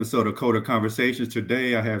episode of Coder Conversations.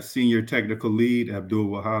 Today, I have Senior Technical Lead Abdul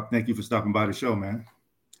Wahab. Thank you for stopping by the show, man.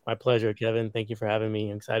 My pleasure, Kevin. Thank you for having me.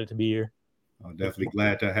 I'm excited to be here. Definitely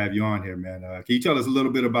glad to have you on here, man. Can you tell us a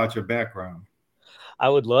little bit about your background? I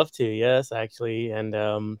would love to, yes, actually. And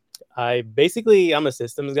I'm a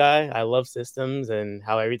systems guy. I love systems and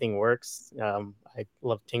how everything works. I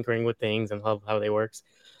love tinkering with things and love how they works.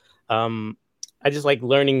 Um, I just like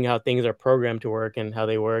learning how things are programmed to work and how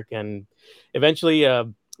they work. And eventually,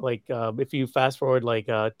 if you fast forward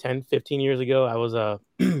 10, 15 years ago, I was a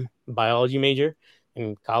biology major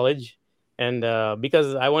in college. And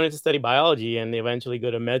because I wanted to study biology and eventually go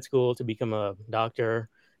to med school to become a doctor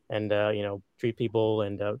and, treat people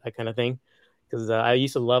and that kind of thing. Because I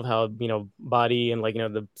used to love how, body and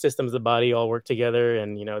the systems of the body all work together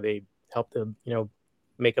and, they help to,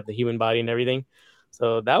 make up the human body and everything.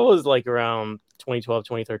 So that was like around 2012,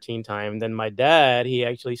 2013 time. Then my dad, he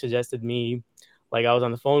actually suggested me, like I was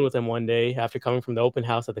on the phone with him one day after coming from the open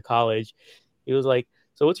house at the college. He was like,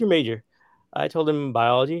 "So what's your major?" I told him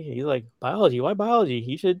biology. He's like, "Biology? Why biology?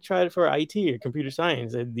 You should try it for IT or computer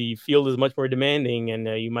science. The field is much more demanding and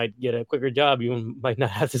you might get a quicker job. You might not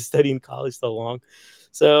have to study in college so long."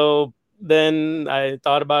 So then I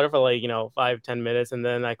thought about it for 5, 10 minutes. And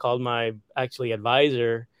then I called my actually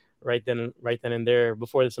advisor right then and there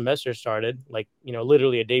before the semester started,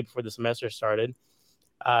 literally a day before the semester started.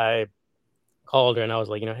 I called her and I was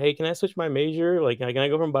like, "Hey, can I switch my major? Like, can I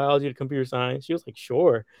go from biology to computer science?" She was like,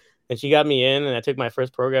 "Sure." And she got me in and I took my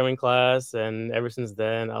first programming class. And ever since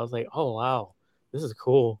then, I was like, "Oh, wow, this is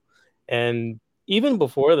cool." And even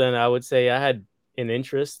before then, I would say I had an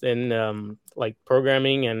interest in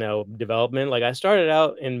programming and development. Like I started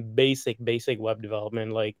out in basic web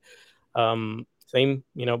development, same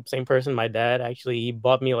person. My dad actually, he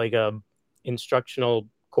bought me like a instructional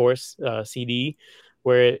course CD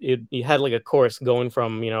where it had like a course going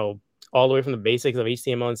from all the way from the basics of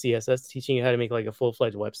HTML and CSS, teaching you how to make like a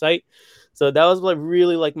full-fledged website. So that was like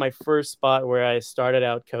really like my first spot where I started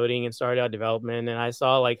out coding and started out development, and I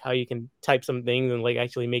saw like how you can type some things and like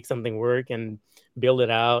actually make something work and build it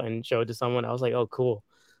out and show it to someone. I was like, "Oh, cool,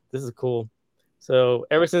 this is cool." So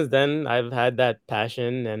ever since then, I've had that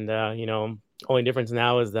passion, and only difference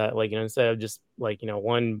now is that instead of just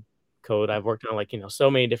one code, I've worked on so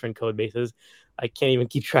many different code bases. I can't even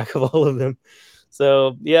keep track of all of them.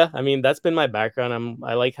 So yeah, I mean that's been my background.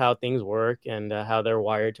 I like how things work and how they're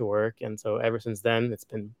wired to work, and so ever since then, it's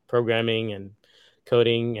been programming and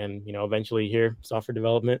coding, and eventually here software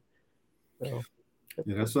development. So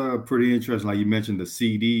Yeah, that's pretty interesting. Like you mentioned the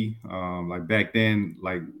CD, like back then,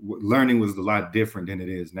 like learning was a lot different than it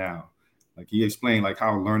is now. Like you explained, like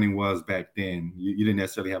how learning was back then. You didn't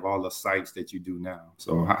necessarily have all the sites that you do now.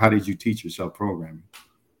 So how did you teach yourself programming?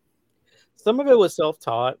 some of it was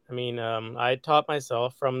self-taught. I mean, I taught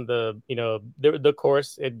myself from the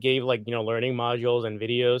course. It gave learning modules and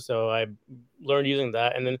videos, so I learned using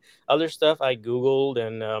that. And then other stuff I googled,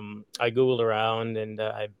 and I googled around, and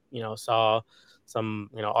I saw some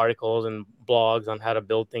articles and blogs on how to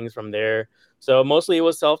build things from there. So mostly it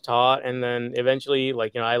was self-taught, and then eventually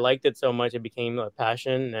I liked it so much it became a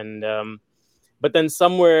passion. And but then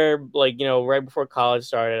somewhere right before college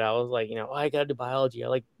started, I was like, "Oh, I gotta do biology. I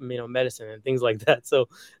like medicine and things like that." So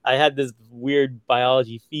I had this weird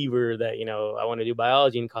biology fever that I want to do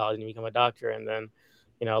biology in college and become a doctor. And then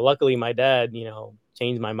luckily my dad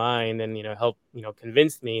changed my mind and helped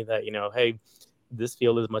convince me that hey, this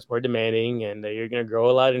field is much more demanding and you're gonna grow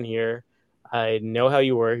a lot in here. I know how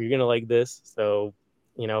you work. You're gonna like this. So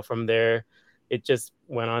from there, it just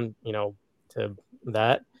went on to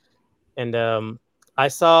that. And I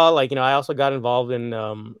saw I also got involved in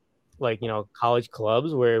college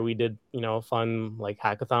clubs where we did fun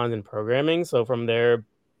hackathons and programming. So from there,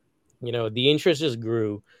 the interest just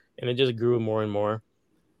grew, and it just grew more and more.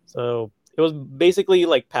 So it was basically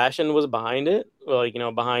like passion was behind it,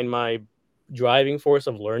 behind my driving force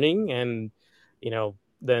of learning. And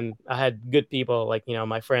then I had good people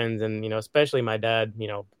my friends, and especially my dad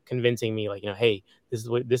convincing me hey,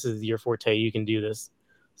 this is your forte, you can do this.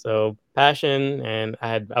 So passion, and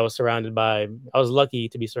I was lucky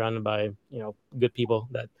to be surrounded by good people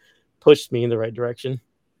that pushed me in the right direction.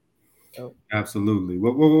 So Absolutely.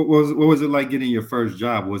 What was it like getting your first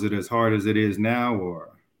job? Was it as hard as it is now,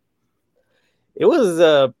 or? it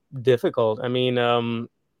was difficult. I mean, at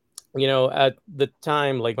the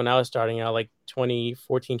time, like when I was starting out, like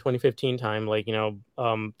 2014, 2015 time,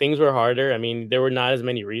 things were harder. I mean, there were not as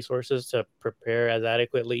many resources to prepare as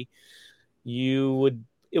adequately. You would,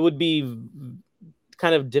 it would be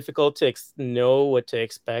kind of difficult to know what to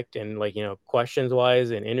expect, and questions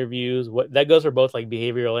wise and interviews. What that goes for both like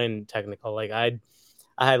behavioral and technical.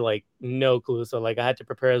 I had like no clue. So like I had to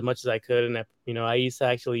prepare as much as I could, and I used to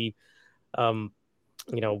actually um,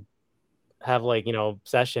 you know, have like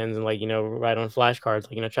sessions and like write on flashcards,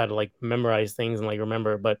 like try to like memorize things and like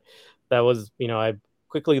remember. But that was I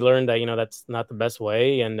quickly learned that that's not the best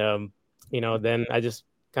way. And then I just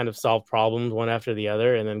kind of solved problems one after the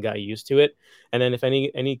other and then got used to it. And then if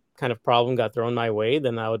any kind of problem got thrown my way,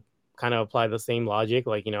 then I would kind of apply the same logic,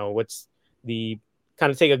 like what's the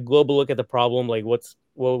kind of take a global look at the problem, like what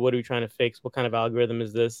are we trying to fix, what kind of algorithm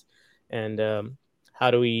is this, and how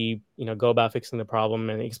do we go about fixing the problem,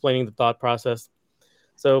 and explaining the thought process.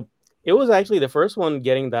 So it was actually the first one.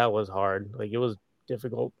 Getting that was hard, like it was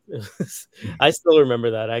difficult. I still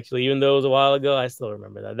remember that, actually, even though it was a while ago. I still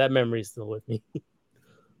remember that memory is still with me.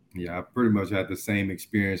 Yeah, I pretty much had the same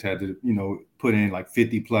experience. Had to, put in like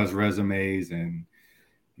 50 plus resumes and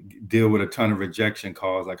deal with a ton of rejection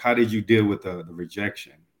calls. Like, how did you deal with the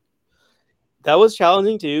rejection? That was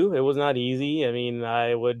challenging too. It was not easy. I mean,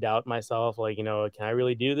 I would doubt myself, like, can I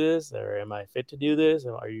really do this, or am I fit to do this?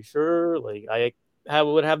 Or are you sure? Like,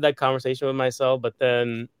 would have that conversation with myself. But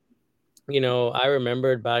then I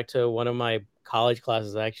remembered back to one of my college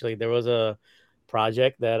classes. Actually, there was a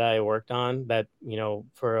project that I worked on that,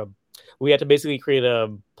 we had to basically create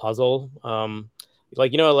a puzzle.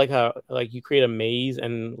 Like, like how, like you create a maze,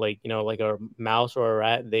 and like, like a mouse or a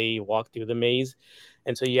rat, they walk through the maze.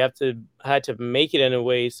 And so had to make it in a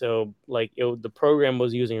way so like the program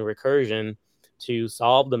was using recursion to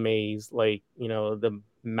solve the maze, like, the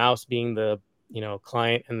mouse being the,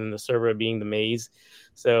 client, and then the server being the maze.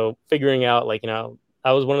 So figuring out, like,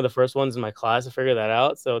 I was one of the first ones in my class to figure that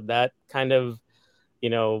out. So that kind of, you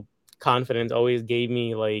know, confidence always gave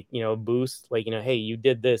me, like, boost, like, hey, you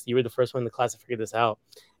did this. You were the first one in the class to figure this out,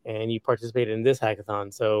 and you participated in this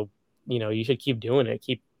hackathon. So, you should keep doing it,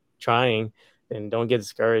 keep trying, and don't get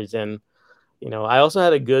discouraged. And, I also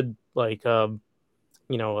had a good, like,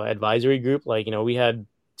 advisory group. Like, we had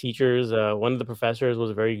teachers. One of the professors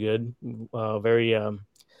was very good, very,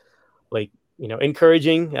 like,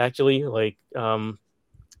 encouraging, actually. Like,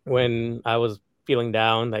 when I was feeling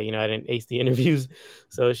down that, I didn't ace the interviews.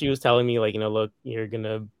 So she was telling me, like, look,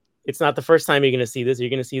 it's not the first time you're going to see this. You're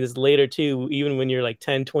going to see this later too, even when you're like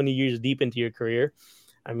 10, 20 years deep into your career.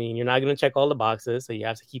 I mean, you're not going to check all the boxes, so you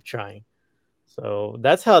have to keep trying. So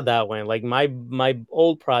that's how that went. Like my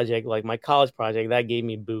old project, like my college project, that gave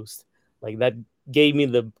me a boost. Like that gave me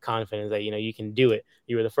the confidence that, you can do it.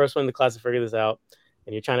 You were the first one in the class to figure this out,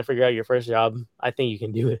 and you're trying to figure out your first job. I think you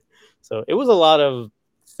can do it. So it was a lot of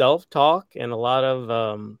self-talk and a lot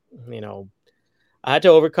of you know, I had to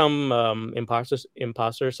overcome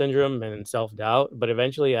imposter syndrome and self-doubt, but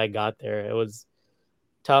eventually I got there. It was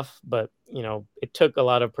tough, but it took a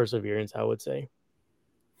lot of perseverance, I would say.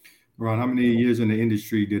 Ron, how many years in the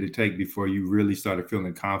industry did it take before you really started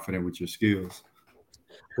feeling confident with your skills?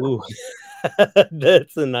 Ooh,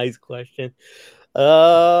 that's a nice question.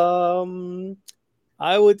 Um,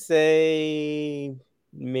 I would say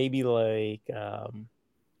maybe like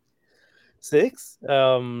 6.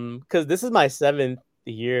 Because this is my 7th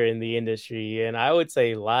year in the industry, and I would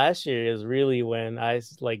say last year is really when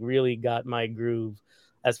like really got my groove,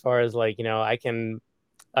 as far as like I can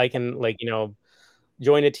like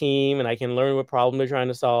join a team, and I can learn what problem they're trying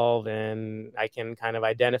to solve, and I can kind of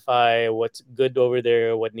identify what's good over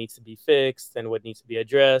there, what needs to be fixed, and what needs to be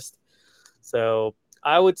addressed. So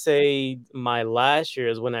I would say my last year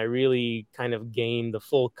is when I really kind of gained the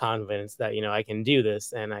full confidence that, I can do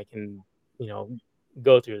this, and I can, you know,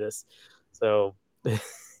 go through this. So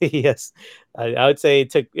yes, I would say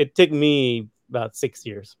it took me about 6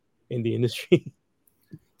 years in the industry.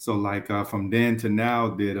 So, like from then to now,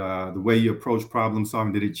 did the way you approach problem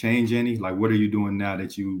solving did it change any? Like, what are you doing now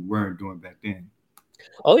that you weren't doing back then?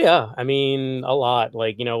 Oh yeah, I mean a lot.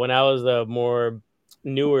 Like, when I was a more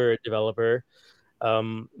newer developer,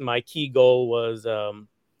 my key goal was,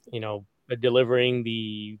 delivering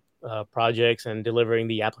the projects and delivering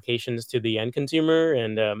the applications to the end consumer,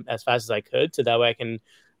 and as fast as I could, so that way I can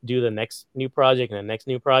do the next new project and the next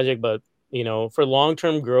new project. But for long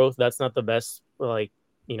term growth, that's not the best, like,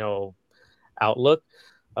 you know outlook.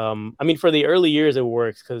 I mean, for the early years, it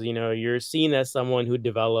works because you're seen as someone who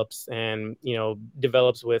develops, and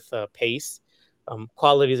develops with pace.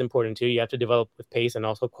 Quality is important too. You have to develop with pace and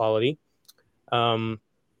also quality. Um,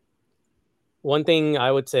 One thing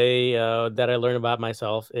I would say that I learned about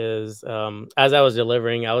myself is, as I was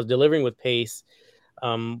delivering with pace.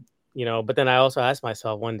 But then I also asked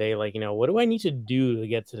myself one day, like, what do I need to do to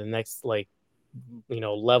get to the next, like,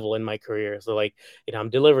 level in my career? So, like,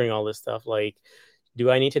 I'm delivering all this stuff. Like,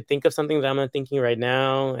 do I need to think of something that I'm not thinking right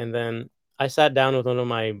now? And then I sat down with one of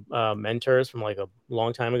my mentors from like a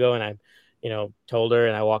long time ago, and I, told her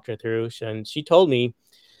and I walked her through, and she told me,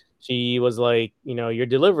 she was like, you're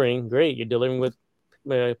delivering great, you're delivering with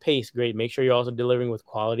pace, great. Make sure you're also delivering with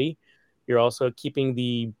quality. You're also keeping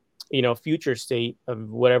the future state of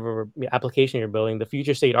whatever application you're building, the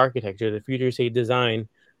future state architecture, the future state design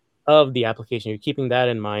of the application. You're keeping that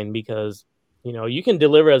in mind because you can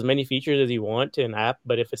deliver as many features as you want to an app,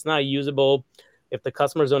 but if it's not usable, if the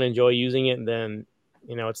customers don't enjoy using it, then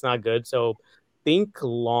it's not good. So think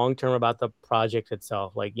long term about the project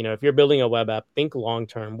itself. Like, if you're building a web app, think long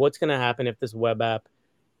term. What's going to happen if this web app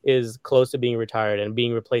is close to being retired and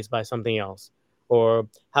being replaced by something else? Or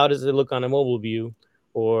how does it look on a mobile view?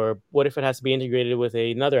 Or what if it has to be integrated with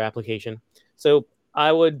another application? So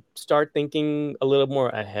I would start thinking a little more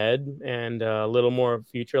ahead and a little more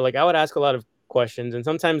future. Like, I would ask a lot of questions, and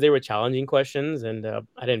sometimes they were challenging questions, and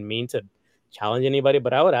I didn't mean to challenge anybody,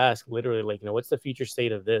 but I would ask literally, like, what's the future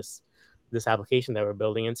state of this application that we're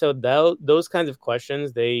building? And so those kinds of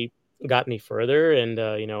questions, they got me further, and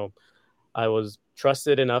I was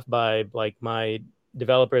trusted enough by like my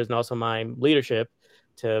developers and also my leadership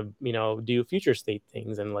to do future state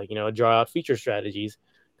things and like draw out feature strategies,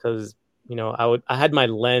 because I had my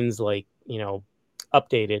lens like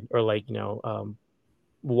updated, or like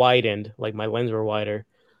widened, like my lens were wider.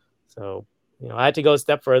 So I had to go a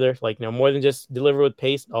step further, like more than just deliver with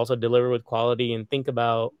pace, also deliver with quality and think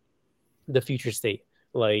about the future state,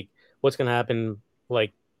 like what's going to happen,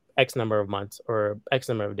 like X number of months or X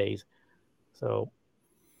number of days. So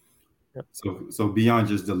yep. So beyond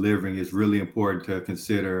just delivering, it's really important to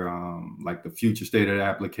consider like the future state of the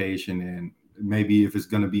application, and maybe if it's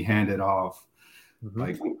going to be handed off. Mm-hmm.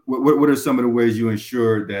 Like, what are some of the ways you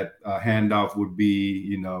ensure that handoff would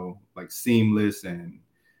be, like seamless, and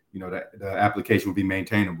that the application would be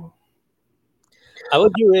maintainable? I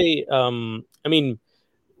would do I mean,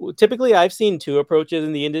 typically I've seen two approaches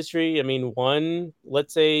in the industry. I mean, one,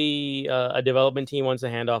 let's say a development team wants to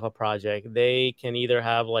hand off a project. They can either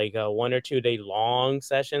have like a 1 or 2 day long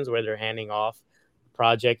sessions where they're handing off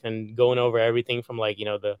project and going over everything from like,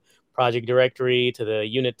 the project directory to the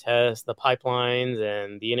unit tests, the pipelines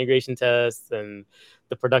and the integration tests and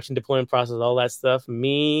the production deployment process, all that stuff.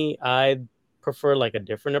 Me, I prefer like a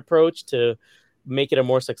different approach to make it a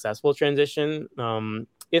more successful transition.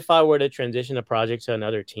 If I were to transition a project to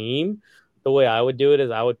another team, the way I would do it is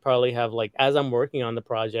I would probably have like, as I'm working on the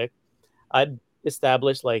project, I'd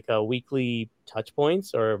establish like a weekly touch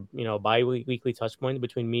points, or bi-weekly touch points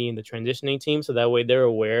between me and the transitioning team, so that way they're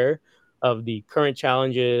aware of the current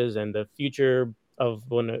challenges and the future of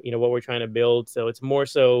what we're trying to build. So it's more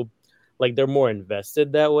so like they're more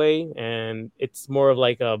invested that way, and it's more of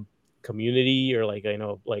like a community, or like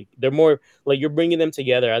like they're more like you're bringing them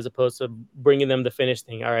together as opposed to bringing them the finished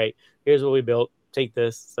thing. All right, here's what we built, take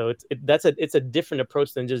this. So it's a different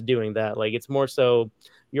approach than just doing that. Like, it's more so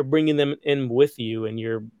you're bringing them in with you, and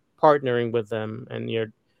you're partnering with them, and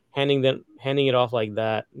you're handing it off like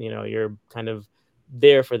that. You're kind of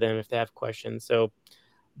there for them if they have questions. So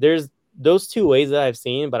there's those two ways that I've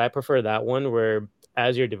seen, but I prefer that one where,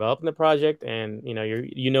 as you're developing the project and you're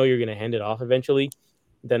going to hand it off eventually,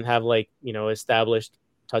 then have like established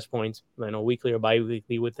touch points, weekly or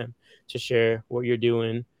bi-weekly with them, to share what you're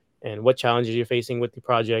doing and what challenges you're facing with the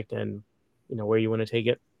project, and where you want to take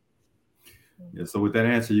it. Yeah. So with that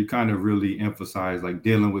answer, you kind of really emphasize like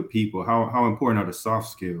dealing with people. How important are the soft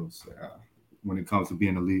skills when it comes to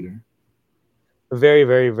being a leader? Very,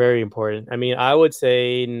 very, very important. I mean, I would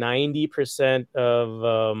say 90%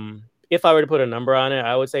 of if I were to put a number on it,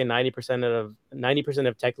 I would say 90%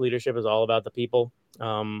 of tech leadership is all about the people.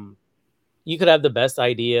 You could have the best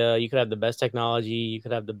idea, you could have the best technology, you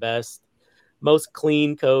could have the best, most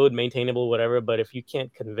clean code, maintainable, whatever. But if you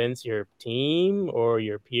can't convince your team or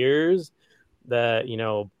your peers that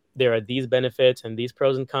there are these benefits and these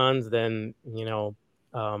pros and cons, then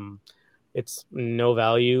um, it's no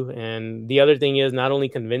value. And the other thing is not only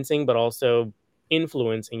convincing, but also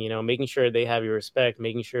influencing. Making sure they have your respect,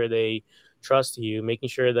 making sure they trust you, making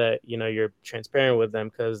sure that you're transparent with them,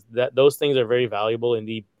 because those things are very valuable in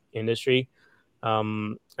the industry. I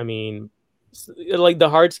mean, like the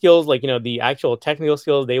hard skills, like the actual technical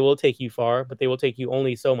skills, they will take you far, but they will take you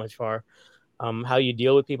only so much far. How you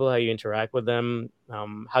deal with people, how you interact with them,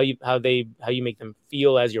 how you make them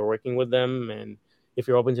feel as you're working with them, and if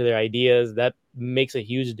you're open to their ideas, that makes a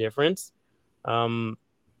huge difference. Um,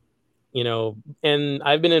 and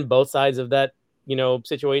I've been in both sides of that,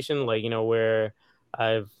 situation, like, where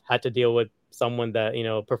I've had to deal with someone that,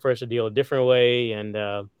 prefers to deal a different way. And,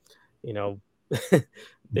 you know,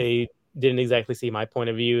 they didn't exactly see my point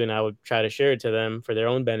of view, and I would try to share it to them for their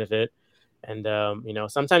own benefit. And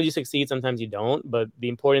sometimes you succeed, sometimes you don't. But the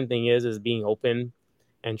important thing is being open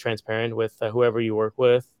and transparent with whoever you work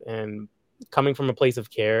with, and coming from a place of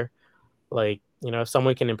care. Like, if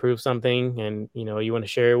someone can improve something and, you want to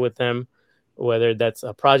share it with them, whether that's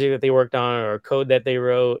a project that they worked on or a code that they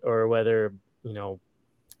wrote, or whether,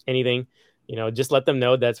 anything, just let them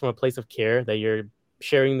know that's from a place of care, that you're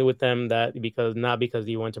sharing with them, that because not because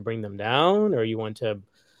you want to bring them down or you want to,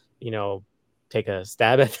 you know, take a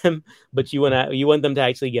stab at them, but you want them to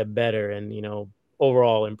actually get better and,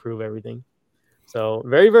 overall improve everything. So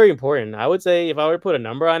very, very important. I would say if I were to put a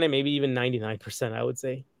number on it, maybe even 99%, I would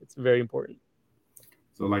say it's very important.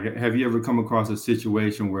 So, like, have you ever come across a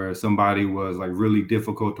situation where somebody was like really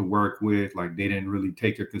difficult to work with, like they didn't really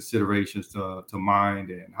take your considerations to mind,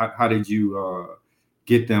 and how did you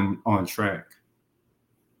get them on track?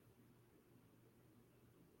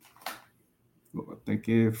 Oh, I think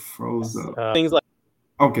it froze up. Things like,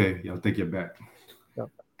 Okay, yeah, I think you're back. can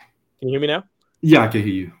you hear me now? Yeah, I can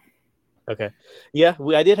hear you. Okay. Yeah,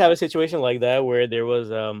 I did have a situation like that where there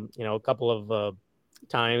was, a couple of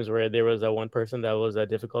times where there was one person that was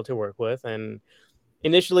difficult to work with. And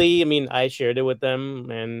initially, I mean, I shared it with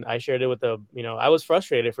them, and I shared it with I was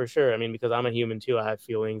frustrated for sure. I mean, because I'm a human too. I have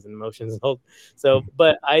feelings and emotions. So,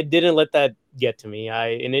 but I didn't let that get to me. I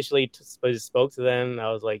initially spoke to them.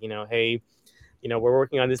 I was like, hey, we're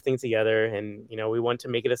working on this thing together, and, we want to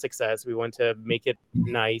make it a success. We want to make it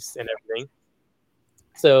nice and everything.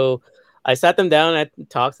 So I sat them down and I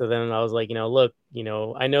talked to them, and I was like, look,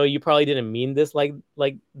 I know you probably didn't mean this like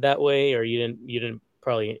that way, or you didn't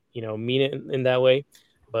probably, mean it in that way,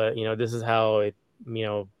 but this is how it,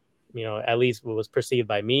 at least what was perceived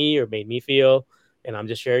by me or made me feel. And I'm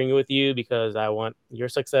just sharing it with you because I want your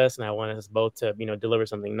success and I want us both to, deliver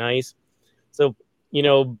something nice. So, you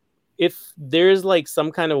know, if there's like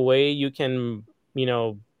some kind of way you can, you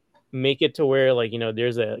know, make it to where like,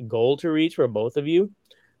 there's a goal to reach for both of you,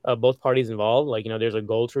 both parties involved, like, there's a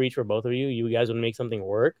goal to reach for both of you. You guys would make something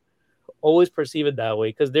work. Always perceive it that way,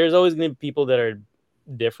 because there's always going to be people that are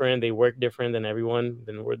different. They work different than everyone.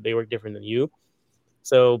 They work different than you.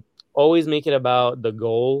 So always make it about the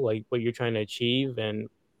goal, like what you're trying to achieve, and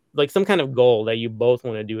like some kind of goal that you both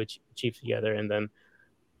want to do achieve together, and then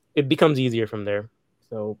it becomes easier from there.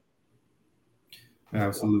 So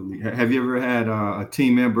Absolutely. Have you ever had a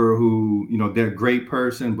team member who, they're a great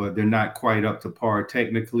person, but they're not quite up to par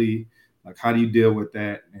technically? Like, how do you deal with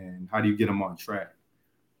that, and how do you get them on track?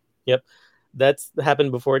 yep, that's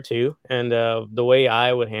happened before too. And the way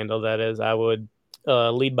I would handle that is I would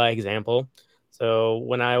lead by example. So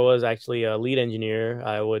when I was actually a lead engineer,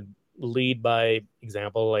 I would lead by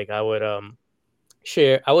example. Like I would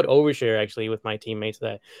overshare actually with my teammates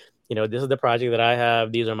that, this is the project that I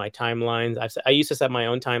have. These are my timelines. I used to set my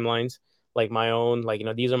own timelines, like my own, like,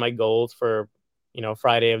 these are my goals for,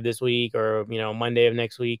 Friday of this week, or, Monday of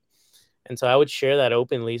next week. And so I would share that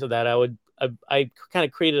openly, so that I kind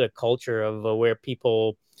of created a culture of where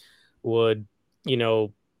people would, you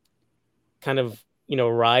know, kind of,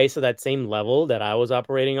 rise to that same level that I was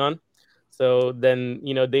operating on. So then,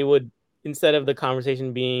 they would, instead of the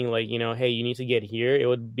conversation being like, hey, you need to get here, it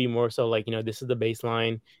would be more so like, this is the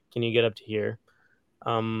baseline. Can you get up to here?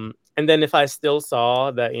 And then if I still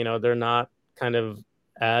saw that, they're not kind of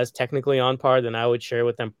as technically on par, then I would share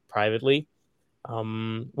with them privately.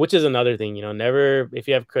 Which is another thing, never, if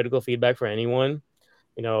you have critical feedback for anyone,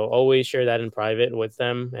 always share that in private with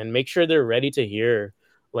them, and make sure they're ready to hear,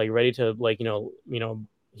 like ready to like,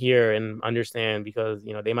 hear and understand, because,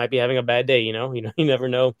 they might be having a bad day, you never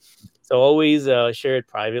know. So always share it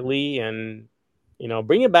privately, and,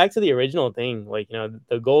 bring it back to the original thing. Like,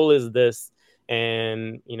 the goal is this,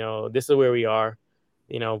 and, this is where we are,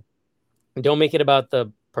 you know, don't make it about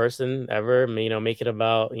the person ever, make it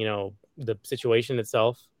about, the situation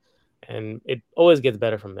itself, and it always gets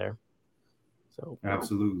better from there. So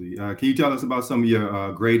Absolutely. Can you tell us about some of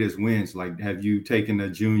your greatest wins? Like, have you taken a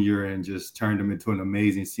junior and just turned them into an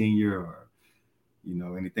amazing senior, or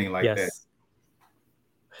anything like that? yes,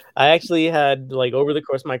 I actually had, like, over the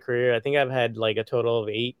course of my career, I think I've had like a total of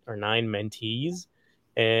 8 or 9 mentees.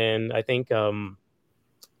 And I think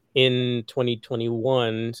in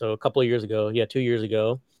 2021, so a couple of years ago, yeah, 2 years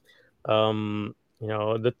ago,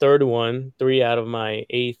 the third one, 3 out of my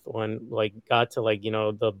 8th one, like got to like,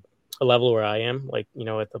 the a level where I am, like, you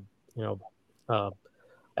know, uh,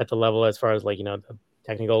 at the level as far as like, the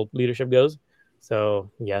technical leadership goes. So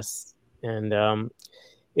yes. And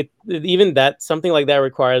even that, something like that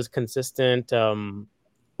requires consistent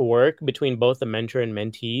work between both the mentor and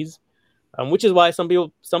mentees, which is why some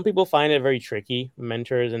people find it very tricky,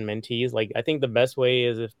 mentors and mentees. Like, I think the best way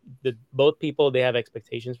is if both people, they have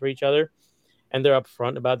expectations for each other, and they're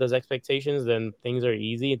upfront about those expectations, then things are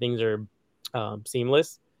easy, things are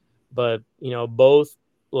seamless. But both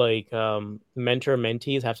like mentor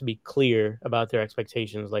mentees have to be clear about their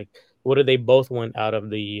expectations. Like, what do they both want out of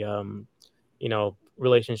the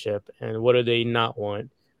relationship, and what do they not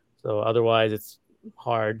want? So otherwise, it's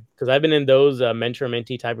hard, because I've been in those mentor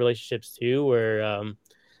mentee type relationships too, where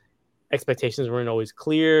expectations weren't always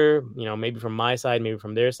clear. Maybe from my side, maybe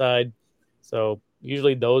from their side. So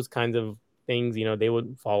usually those kinds of things, they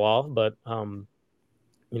would fall off. But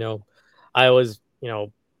you know, I always,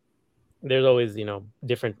 there's always,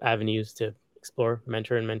 different avenues to explore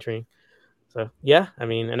mentor and mentoring. So yeah, I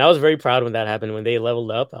mean, and I was very proud when that happened. When they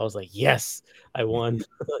leveled up, I was like, yes, I won.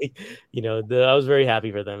 Like, I was very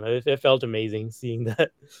happy for them. It felt amazing seeing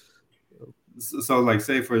that. So, like,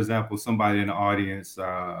 say for example, somebody in the audience,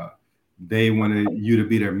 they wanted you to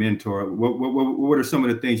be their mentor. What are some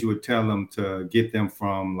of the things you would tell them to get them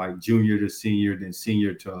from like junior to senior, then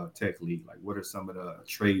senior to tech lead? Like, what are some of the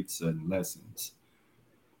traits and lessons?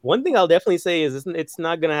 One thing I'll definitely say is it's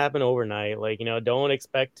not gonna happen overnight. Like, don't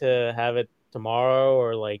expect to have it tomorrow,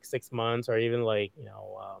 or like 6 months, or even like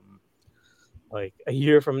like a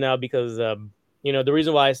year from now. Because the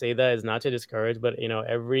reason why I say that is not to discourage, but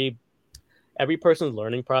every person's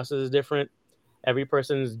learning process is different. Every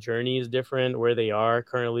person's journey is different, where they are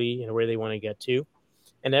currently and where they want to get to.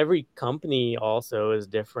 And every company also is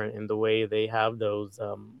different in the way they have those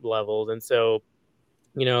levels. And so,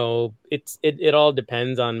 it all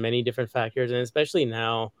depends on many different factors. And especially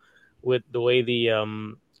now, with the way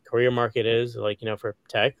the career market is, like, for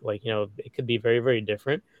tech, like, it could be very, very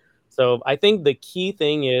different. So I think the key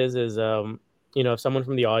thing is if someone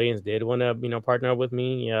from the audience did want to, partner up with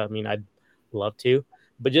me, yeah, I mean, I'd love to.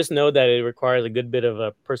 But just know that it requires a good bit of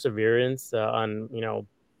a perseverance on,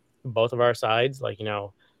 both of our sides. Like,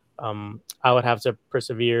 I would have to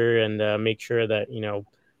persevere and make sure that,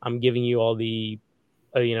 I'm giving you all the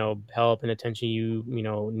help and attention you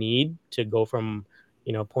need to go from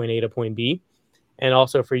point A to point B. And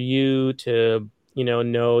also for you to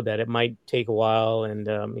know that it might take a while, and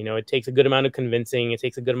it takes a good amount of convincing, it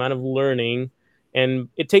takes a good amount of learning, and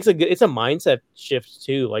it's a mindset shift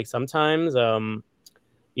too. Like, sometimes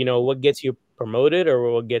what gets you promoted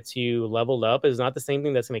or what gets you leveled up is not the same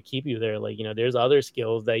thing that's going to keep you there. Like, there's other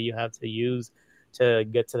skills that you have to use to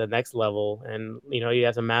get to the next level, and you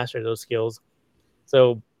have to master those skills.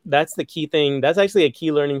 So that's the key thing. That's actually a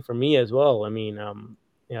key learning for me as well. I mean,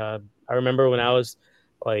 I remember when I was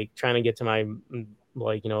like trying to get to my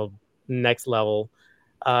like next level.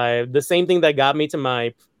 The same thing that got me to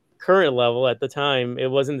my current level at the time, it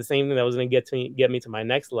wasn't the same thing that was going to get me to my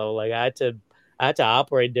next level. Like, I had to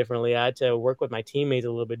operate differently. I had to work with my teammates a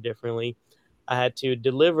little bit differently. I had to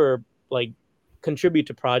deliver, like, contribute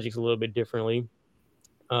to projects a little bit differently.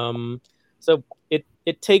 So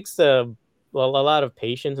it takes a lot of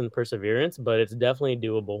patience and perseverance, but it's definitely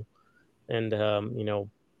doable. And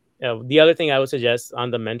the other thing I would suggest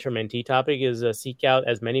on the mentor mentee topic is seek out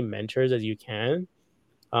as many mentors as you can,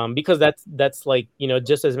 because that's like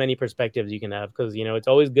just as many perspectives you can have. Because it's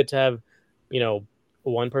always good to have you know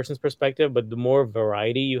one person's perspective, but the more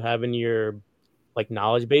variety you have in your like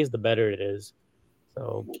knowledge base, the better it is.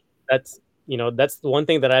 So that's that's the one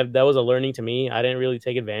thing that was a learning to me. I didn't really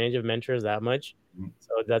take advantage of mentors that much.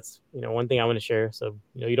 So that's one thing I want to share. So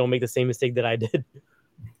you don't make the same mistake that I did.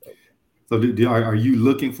 So, are you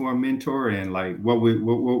looking for a mentor, and like, what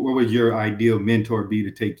would your ideal mentor be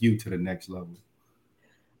to take you to the next level?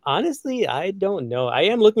 Honestly, I don't know. I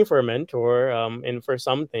am looking for a mentor, and for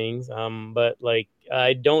some things, but like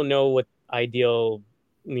I don't know what ideal,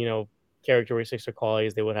 you know, characteristics or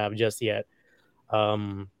qualities they would have just yet.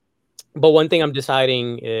 Um, but one thing I'm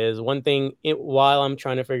deciding is while I'm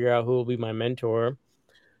trying to figure out who will be my mentor,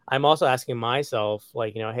 I'm also asking myself,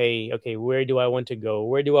 like, hey, okay, where do I want to go?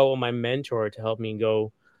 Where do I want my mentor to help me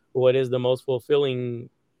go? What is the most fulfilling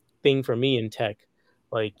thing for me in tech?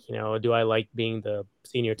 Like, do I like being the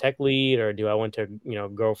senior tech lead, or do I want to,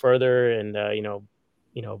 go further and,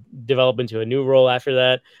 develop into a new role after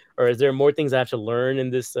that? Or is there more things I have to learn in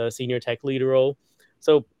this senior tech lead role?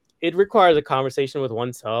 So it requires a conversation with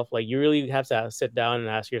oneself. Like, you really have to sit down and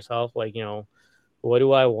ask yourself, like, what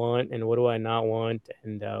do I want and what do I not want?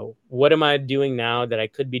 And what am I doing now that I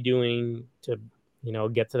could be doing to,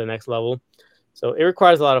 get to the next level? So it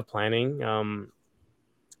requires a lot of planning.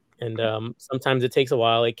 And sometimes it takes a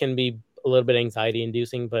while. It can be a little bit anxiety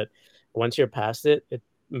inducing, but once you're past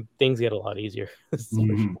things get a lot easier. That's for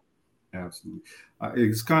sure. Mm-hmm. Absolutely.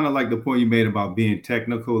 It's kind of like the point you made about being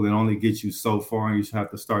technical that only gets you so far, and you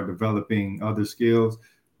have to start developing other skills.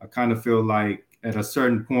 I kind of feel like at a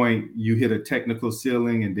certain point you hit a technical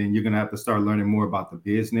ceiling, and then you're going to have to start learning more about the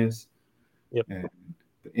business Yep. and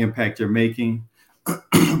the impact you're making.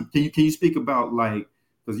 Can you speak about, like,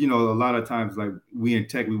 because a lot of times, like, we in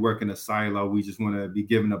tech, we work in a silo. We just want to be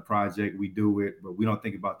given a project, we do it, but we don't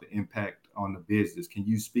think about the impact on the business. Can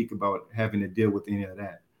you speak about having to deal with any of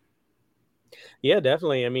that? Yeah,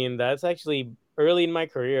 definitely. I mean, that's actually early in my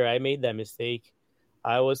career. I made that mistake.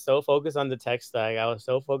 I was so focused on the tech stack. I was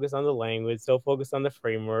so focused on the language, so focused on the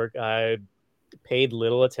framework. I paid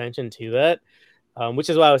little attention to that, which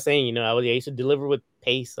is why I was saying, I used to deliver with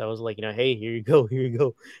pace. I was like, hey, here you go, here you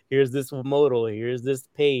go. Here's this modal. Here's this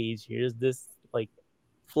page. Here's this like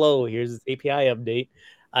flow. Here's this API update.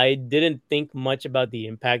 I didn't think much about the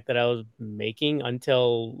impact that I was making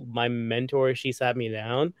until my mentor, she sat me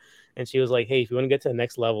down and she was like, hey, if you want to get to the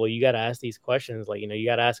next level, you got to ask these questions. Like, you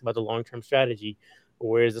got to ask about the long-term strategy.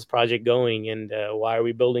 Where is this project going? And why are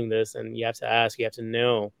we building this? And you have to ask, you have to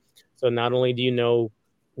know. So not only do you know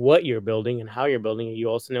what you're building and how you're building it, you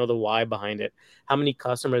also know the why behind it. How many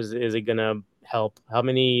customers is it going to help? How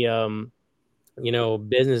many,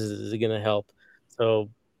 businesses is it going to help? So,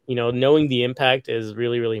 knowing the impact is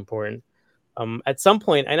really, really important. At some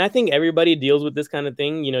point, and I think everybody deals with this kind of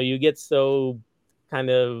thing, you get so kind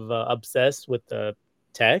of obsessed with the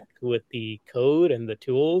tech, with the code and the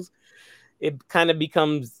tools, it kind of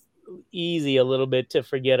becomes easy a little bit to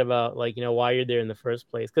forget about, like, why you're there in the first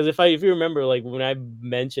place. Because if you remember, like, when I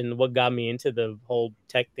mentioned what got me into the whole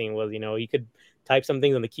tech thing was, you could type some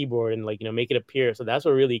things on the keyboard and, like, make it appear. So that's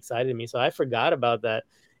what really excited me. So I forgot about that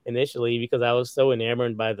initially because I was so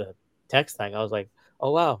enamored by the tech stack. I was like, oh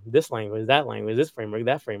wow, this language, that language, this framework,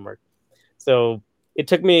 that framework. So it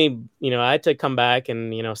took me, I had to come back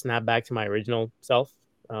and, snap back to my original self.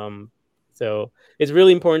 Um, so it's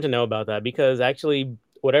really important to know about that because actually,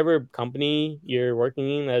 whatever company you're working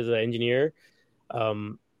in as an engineer,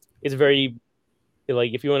 um, it's very,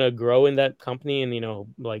 like, if you want to grow in that company and,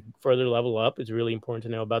 like, further level up, it's really important to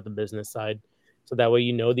know about the business side. So that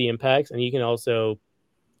way, the impacts, and you can also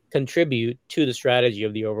contribute to the strategy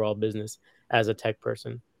of the overall business as a tech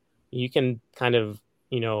person. You can kind of,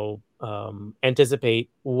 anticipate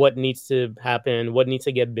what needs to happen, what needs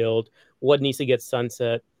to get built, what needs to get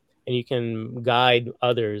sunset, and you can guide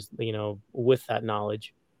others, with that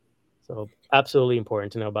knowledge. So absolutely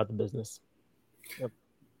important to know about the business. Yep.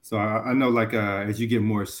 So I know, like, as you get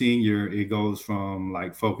more senior, it goes from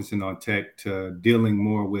like focusing on tech to dealing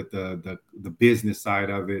more with the business side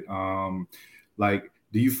of it. Like,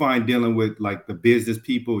 do you find dealing with like the business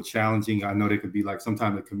people challenging? I know there could be like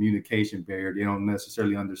sometimes a communication barrier. They don't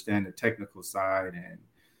necessarily understand the technical side, and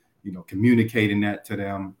communicating that to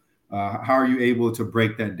them. How are you able to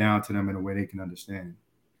break that down to them in a way they can understand?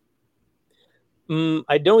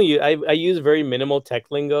 I don't use, I use very minimal tech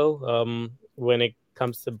lingo when it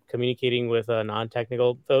comes to communicating with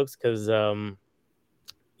non-technical folks because they,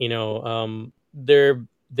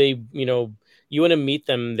 you want to meet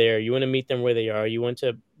them there, you want to meet them where they are, you want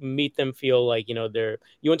to meet them feel like, you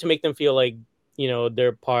want to make them feel like,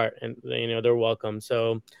 they're part and, they're welcome.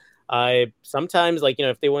 So I sometimes, like,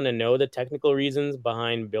 if they want to know the technical reasons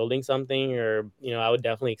behind building something, or, I would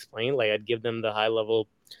definitely explain, like, I'd give them the high level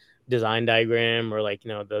design diagram or, like,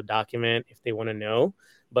 the document if they want to know.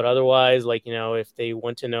 But otherwise, like, if they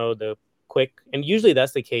want to know the quick, and usually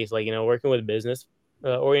that's the case, like, working with business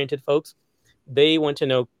oriented folks, they want to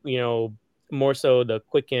know, more so the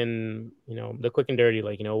quick and, the quick and dirty,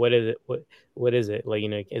 like, what is it, what is it, like,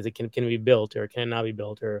 is it, can it be built or can it not be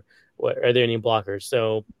built, or what are there any blockers.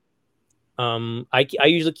 So I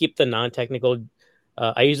usually keep the non-technical,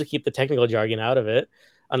 I usually keep the technical jargon out of it,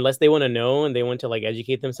 unless they want to know and they want to, like,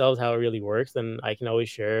 educate themselves how it really works. Then I can always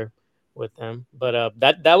share with them. But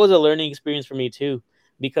that was a learning experience for me too,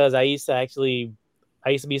 because I used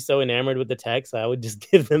to be so enamored with the tech, so I would just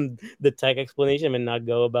give them the tech explanation and not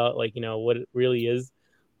go about, like, what it really is,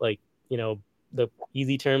 like, the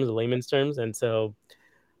easy terms, the layman's terms, and so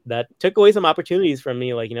that took away some opportunities from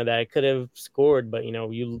me, like, that I could have scored. But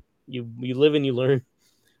you live and you learn.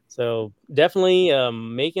 So definitely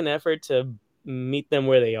make an effort to meet them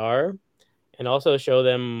where they are, and also show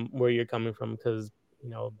them where you're coming from, because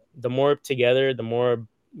the more together, the more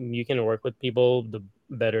you can work with people, the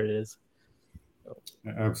better it is. So,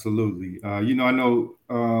 Absolutely. I know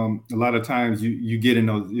a lot of times you get in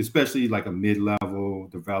those, especially like a mid-level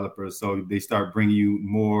developer. So they start bringing you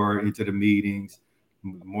more into the meetings,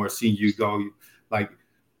 the more senior you go. Like,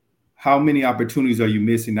 how many opportunities are you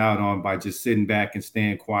missing out on by just sitting back and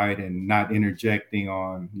staying quiet and not interjecting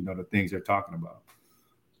on, the things they're talking about?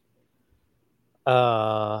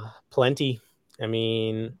 plenty. I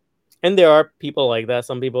mean, And there are people like that.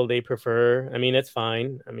 Some people they prefer. I mean, it's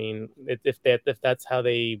fine. I mean, if that's how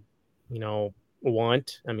they, you know,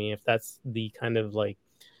 want. I mean, if that's the kind of like,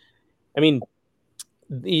 I mean,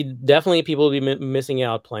 definitely people will be missing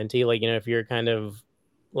out plenty. Like, you know, if you're kind of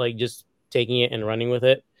like just taking it and running with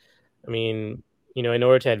it. I mean, you know, in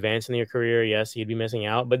order to advance in your career, yes, you'd be missing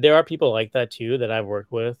out. But there are people like that too that I've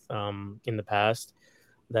worked with in the past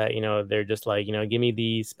that, you know, they're just like, you know, give me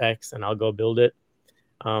the specs and I'll go build it.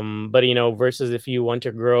 But, you know, versus if you want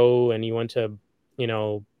to grow and you want to, you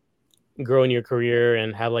know, grow in your career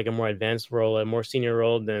and have like a more advanced role, a more senior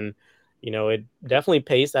role, then, you know, it definitely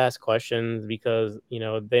pays to ask questions because, you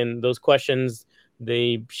know, then those questions,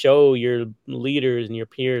 they show your leaders and your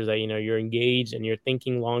peers that, you know, you're engaged and you're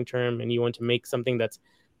thinking long term and you want to make something that's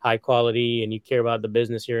high quality and you care about the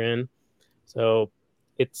business you're in. So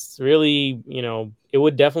it's really, you know, it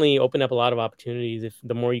would definitely open up a lot of opportunities if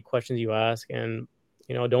the more questions you ask, and,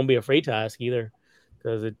 you know, don't be afraid to ask either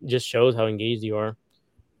because it just shows how engaged you are.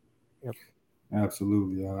 Yep.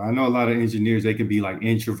 Absolutely. I know a lot of engineers, they can be like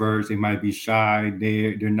introverts. They might be shy.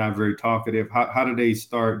 They're not very talkative. How do they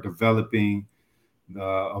start developing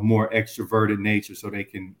a more extroverted nature so they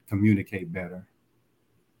can communicate better?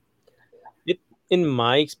 It, in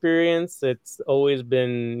my experience, it's always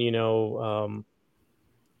been, you know,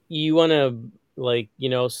 you want to like, you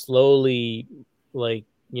know, slowly, like,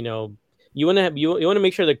 you know, you want to have you want to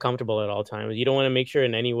make sure they're comfortable at all times. You don't want to make sure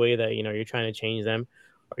in any way that, you know, you're trying to change them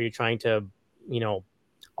or you're trying to, you know,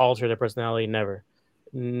 alter their personality. Never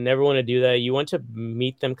want to do that. You want to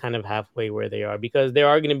meet them kind of halfway where they are, because there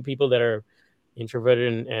are going to be people that are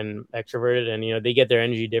introverted and extroverted, and, you know, they get their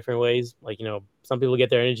energy different ways. Like, you know, some people get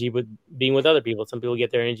their energy with being with other people, some people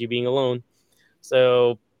get their energy being alone.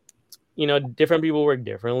 So, you know, different people work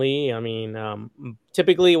differently. I mean,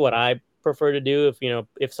 typically what I prefer to do, if, you know,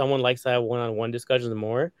 if someone likes to have one-on-one discussions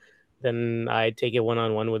more, then I take it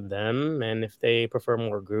one-on-one with them, and if they prefer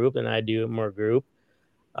more group, then I do more group.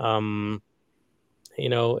 um you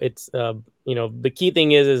know, it's you know, the key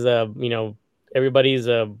thing is you know, everybody's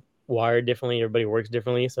wired differently, everybody works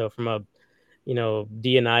differently. So from a, you know,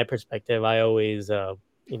 D&I perspective, I always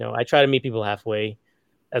you know, I try to meet people halfway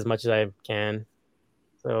as much as I can.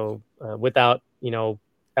 So without, you know,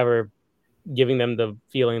 ever giving them the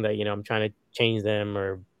feeling that, you know, I'm trying to change them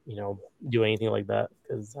or, you know, do anything like that,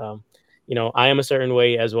 because you know, I am a certain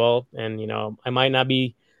way as well, and, you know, I might not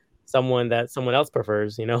be someone that someone else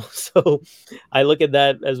prefers, you know. So I look at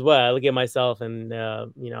that as well. I look at myself, and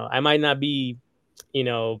you know, I might not be, you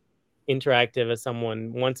know, interactive as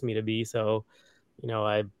someone wants me to be. So, you know,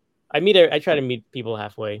 I try to meet people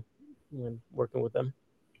halfway when working with them.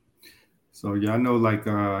 So yeah, I know like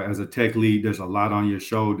as a tech lead, there's a lot on your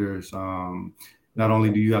shoulders. Not only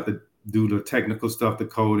do you have to do the technical stuff, the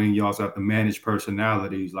coding, you also have to manage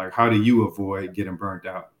personalities. Like, how do you avoid getting burnt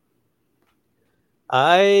out?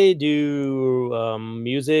 I do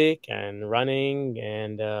music and running,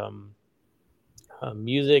 and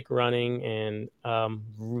music, running, and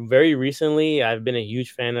very recently, I've been a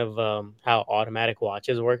huge fan of how automatic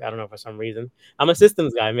watches work. I don't know, for some reason. I'm a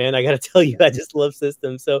systems guy, man. I got to tell you, I just love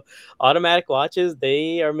systems. So, automatic watches,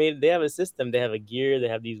 they are made, they have a system, they have a gear, they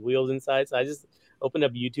have these wheels inside. So, I just open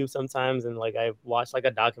up YouTube sometimes and like I watch like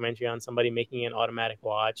a documentary on somebody making an automatic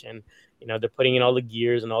watch, and, you know, they're putting in all the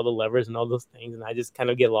gears and all the levers and all those things. And I just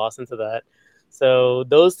kind of get lost into that. So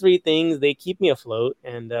those three things, they keep me afloat.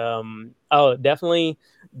 And oh, definitely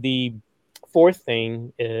the fourth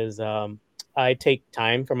thing is I take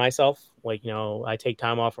time for myself. Like, you know, I take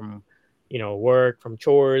time off from, you know, work, from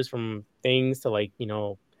chores, from things to, like, you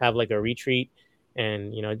know, have like a retreat,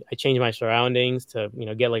 and, you know, I change my surroundings to, you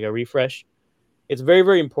know, get like a refresh. It's very,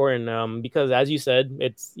 very important, because as you said,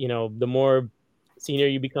 it's, you know, the more senior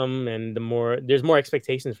you become and the more there's more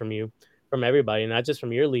expectations from you, from everybody, not just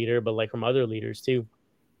from your leader, but like from other leaders too.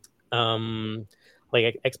 um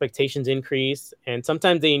like expectations increase, and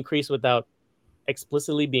sometimes they increase without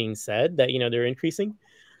explicitly being said that, you know, they're increasing.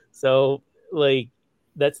 So, like,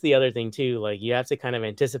 that's the other thing too. Like, you have to kind of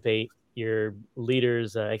anticipate your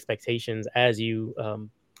leaders expectations as you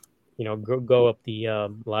you know, go up the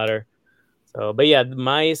ladder. So, but yeah,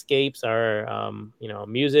 my escapes are, you know,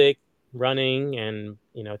 music, running, and,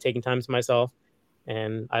 you know, taking time to myself.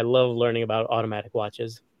 And I love learning about automatic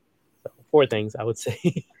watches. So, four things I would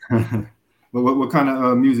say. But what kind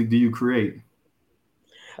of music do you create?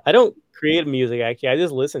 I don't create music actually. I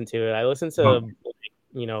just listen to it. I listen Oh, to,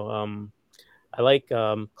 you know, I like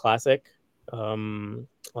classic.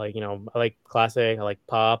 Like, you know, I like classic. I like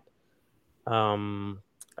pop. Um,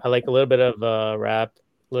 I like a little bit of rap,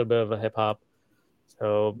 a little bit of a hip hop.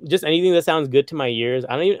 So just anything that sounds good to my ears.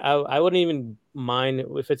 I wouldn't even mind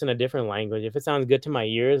if it's in a different language. If it sounds good to my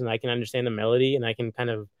ears and I can understand the melody and I can kind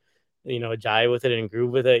of, jive with it and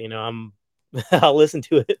groove with it, I'll listen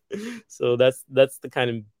to it. So that's the kind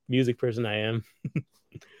of music person I am.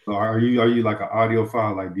 So are you like an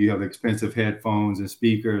audiophile? Like, do you have expensive headphones and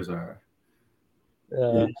speakers, or?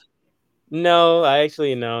 Uh, no, I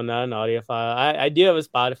actually no, not an audiophile. I do have a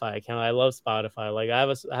Spotify account. I love Spotify. Like I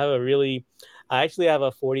have a really, I actually have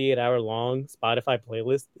a 48-hour long Spotify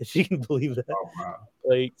playlist, if you can believe that. Oh wow.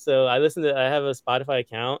 Like, so I have a Spotify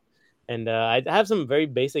account, and I have some very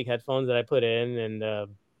basic headphones that I put in, and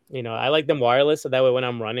I like them wireless, so that way when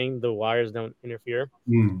I'm running, the wires don't interfere.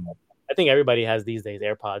 Hmm. I think everybody has these days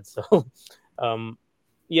AirPods, so um,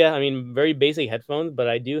 yeah, I mean, very basic headphones, but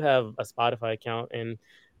I do have a Spotify account, and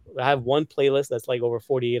I have one playlist that's like over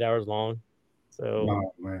 48 hours long. So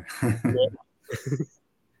Oh man. yeah.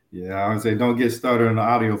 Yeah, I would say don't get started on the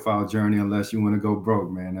audiophile journey unless you want to go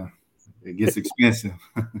broke, man. It gets expensive.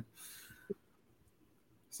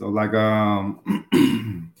 So like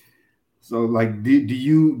so like do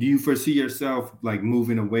you foresee yourself like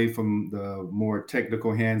moving away from the more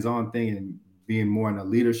technical hands-on thing and being more in a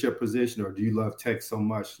leadership position, or do you love tech so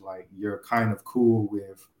much like you're kind of cool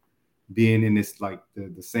with being in this like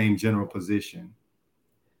the same general position?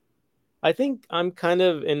 I think I'm kind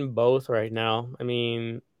of in both right now. I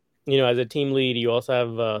mean, as a team lead, you also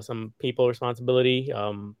have some people responsibility.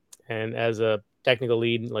 And as a technical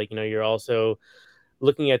lead, like, you're also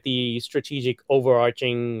looking at the strategic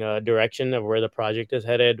overarching direction of where the project is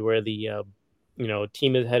headed, where the,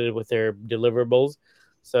 team is headed with their deliverables.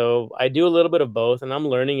 So I do a little bit of both, and I'm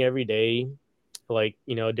learning every day, like,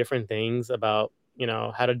 different things about,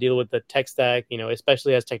 how to deal with the tech stack,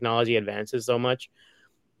 especially as technology advances so much,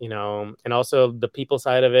 and also the people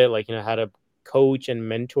side of it, like, how to coach and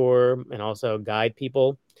mentor and also guide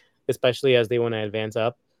people, especially as they want to advance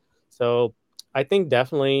up. So I think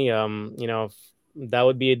definitely, that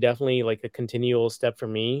would be definitely like a continual step for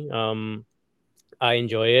me. I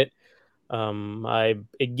enjoy it.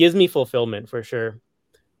 It gives me fulfillment for sure.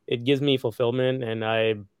 It gives me fulfillment, and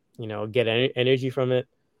I, get energy from it.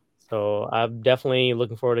 So I'm definitely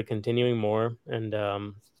looking forward to continuing more, and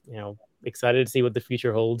excited to see what the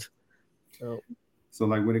future holds. So. So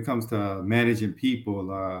like when it comes to managing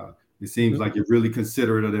people, it seems Mhm. like you're really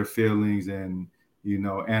considerate of their feelings and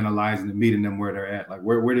analyzing and meeting them where they're at. Like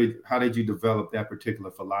where did how did you develop that particular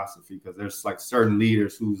philosophy? Because there's like certain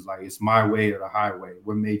leaders who's like it's my way or the highway.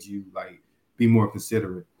 What made you like be more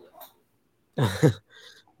considerate?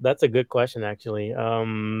 That's a good question, actually.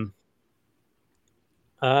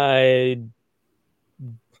 I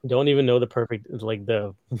don't even know the perfect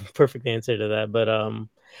answer to that, but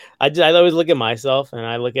I always look at myself, and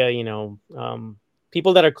I look at,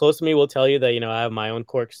 people that are close to me will tell you that, I have my own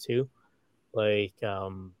quirks too. Like, I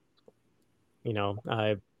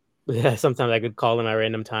yeah, sometimes I could call them at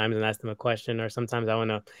random times and ask them a question, or sometimes I want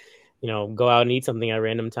to, go out and eat something at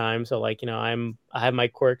random times. So, like, I have my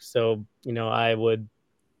quirks, so, you know, I would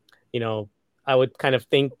kind of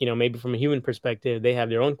think, maybe from a human perspective, they have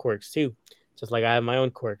their own quirks too, just like I have my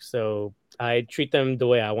own quirks. So I treat them the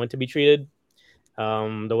way I want to be treated,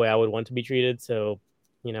 the way I would want to be treated. So,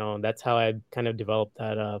 that's how I kind of developed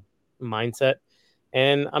that mindset.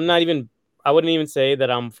 And I wouldn't even say that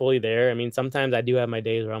I'm fully there. I mean, sometimes I do have my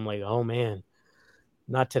days where I'm like, oh man,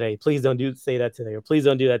 not today. Please don't say that today, or please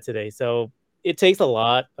don't do that today. So it takes a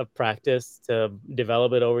lot of practice to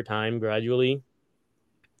develop it over time gradually.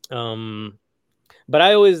 Um, but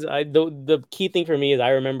the key thing for me is I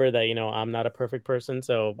remember that, I'm not a perfect person,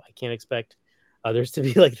 so I can't expect others to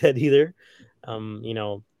be like that either. Um, you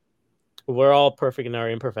know, we're all perfect in our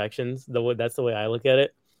imperfections. That's the way I look at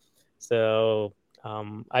it. So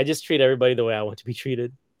I just treat everybody the way I want to be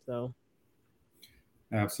treated. So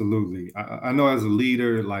Absolutely. I know as a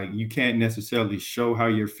leader, like you can't necessarily show how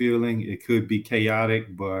you're feeling. It could be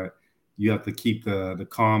chaotic, but you have to keep the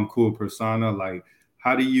calm, cool persona. Like,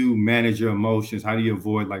 how do you manage your emotions? How do you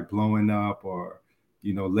avoid like blowing up or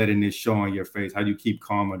letting it show on your face? How do you keep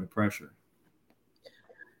calm under pressure?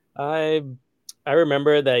 I I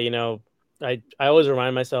remember that, I always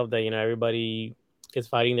remind myself that, everybody is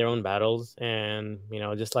fighting their own battles, and,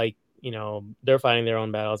 just like, they're fighting their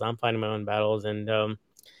own battles, I'm fighting my own battles. And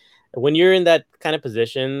when you're in that kind of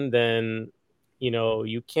position, then,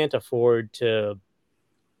 you can't afford to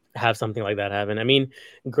have something like that happen. I mean,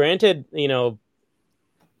 granted,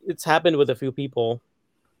 it's happened with a few people,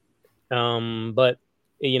 but,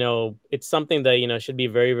 it's something that, should be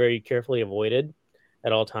very, very carefully avoided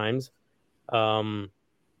at all times. Um,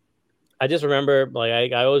 I just remember,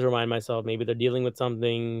 like, I always remind myself, maybe they're dealing with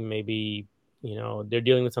something, maybe, they're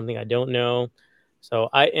dealing with something I don't know. So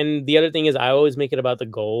and the other thing is I always make it about the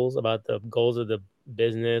goals of the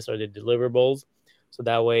business or the deliverables. So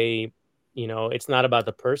that way, it's not about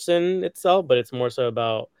the person itself, but it's more so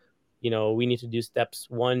about, we need to do steps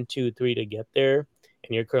 1, 2, 3 to get there.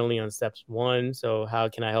 And you're currently on steps 1. So how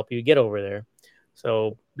can I help you get over there?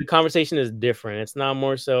 So the conversation is different. It's not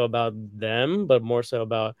more so about them, but more so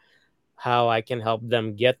about how I can help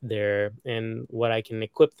them get there and what I can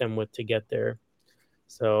equip them with to get there.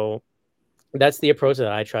 So that's the approach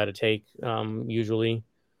that I try to take, usually,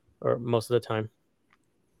 or most of the time.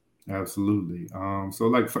 Absolutely. So,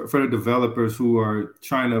 like for the developers who are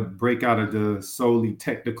trying to break out of the solely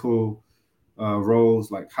technical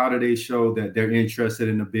roles, like how do they show that they're interested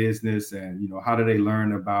in the business, and how do they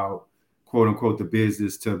learn about quote unquote the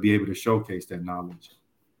business to be able to showcase that knowledge?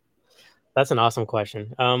 That's an awesome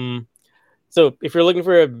question. So if you're looking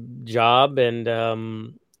for a job and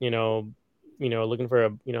looking for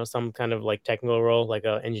a some kind of like technical role, like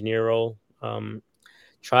a engineer role,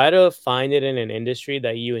 try to find it in an industry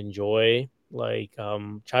that you enjoy. Like,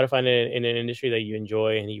 try to find it in an industry that you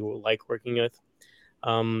enjoy and you like working with.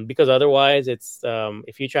 Because otherwise, it's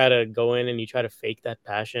if you try to go in and you try to fake that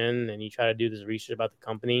passion and you try to do this research about the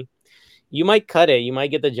company, you might cut it. You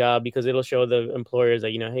might get the job because it'll show the employers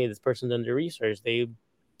that, hey, this person's done the research. They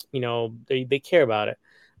care about it.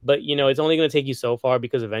 But it's only going to take you so far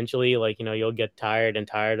because eventually, like, you'll get tired and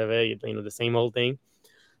tired of it. The same old thing.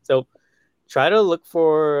 So try to look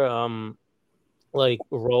for like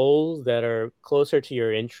roles that are closer to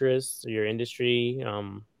your interests, your industry.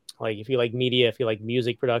 Like if you like media, if you like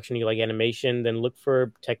music production, you like animation, then look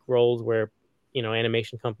for tech roles where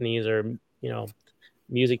animation companies or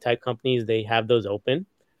music type companies, they have those open.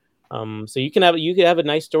 So you can have a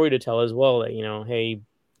nice story to tell as well, that hey,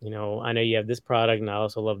 I know you have this product and I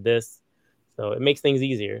also love this. So it makes things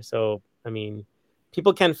easier. So I mean,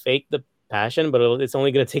 people can fake the passion, but it's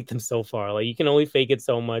only going to take them so far. Like you can only fake it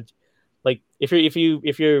so much. Like if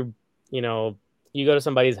you're you know you go to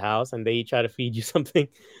somebody's house and they try to feed you something,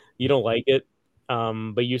 you don't like it,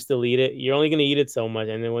 but you still eat it. You're only going to eat it so much,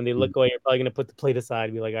 and then when they look away, you're probably going to put the plate aside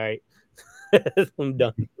and be like, all right, I'm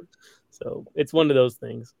done. So it's one of those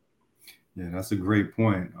things. Yeah, that's a great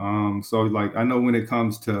point. So like I know when it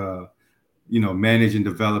comes to managing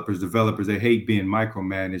developers they hate being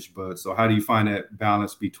micromanaged, but so how do you find that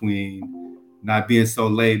balance between not being so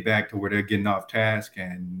laid back to where they're getting off task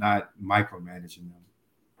and not micromanaging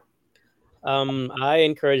them? I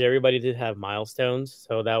encourage everybody to have milestones,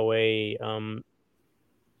 so that way,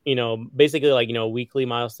 basically like weekly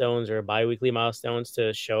milestones or biweekly milestones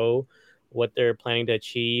to show what they're planning to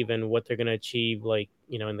achieve and what they're going to achieve, like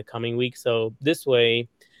in the coming week. So this way,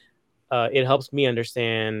 it helps me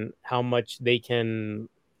understand how much they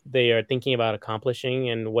are thinking about accomplishing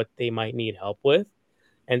and what they might need help with.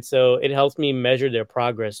 And so it helps me measure their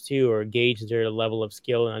progress too, or gauge their level of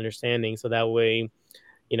skill and understanding. So that way,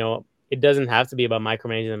 it doesn't have to be about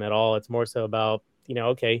micromanaging them at all. It's more so about,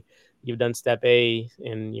 okay, you've done step A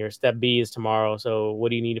and your step B is tomorrow. So what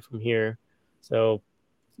do you need from here? So,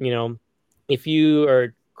 you know, if you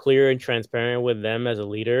are clear and transparent with them as a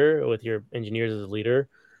leader, with your engineers as a leader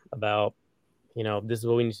about, this is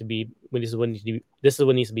what we need to be, this is what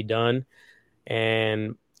needs to be done.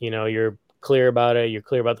 And, you're clear about it, you're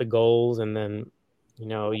clear about the goals, and then,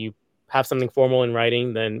 you have something formal in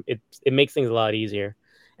writing, then it makes things a lot easier.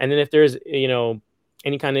 And then if there's,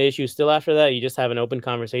 any kind of issue still after that, you just have an open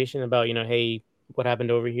conversation about, hey, what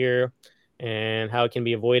happened over here and how it can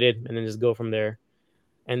be avoided, and then just go from there.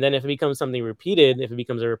 And then if it becomes something repeated, if it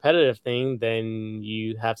becomes a repetitive thing, then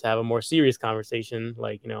you have to have a more serious conversation.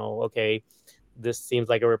 Like, okay, this seems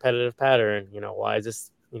like a repetitive pattern. Why is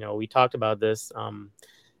this? We talked about this.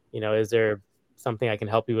 Is there something I can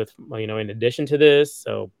help you with? In addition to this,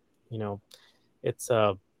 so you know, it's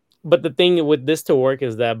But the thing with this to work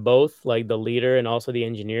is that both like the leader and also the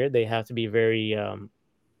engineer, they have to be very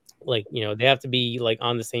they have to be like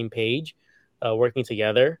on the same page, working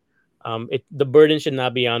together. The burden should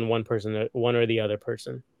not be on one person, one or the other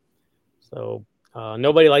person. So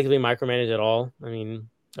nobody likes being micromanaged at all. I mean,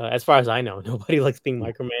 as far as I know, nobody likes being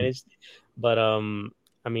micromanaged. But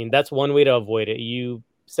I mean, that's one way to avoid it. You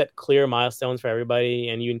set clear milestones for everybody,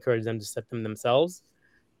 and you encourage them to set them themselves.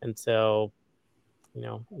 And so, you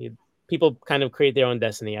know, you, people kind of create their own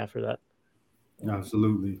destiny after that.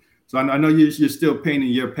 Absolutely. So I know you're still painting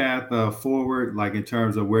your path forward, like in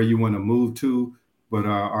terms of where you want to move to. But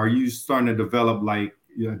are you starting to develop like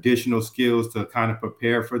additional skills to kind of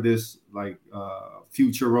prepare for this like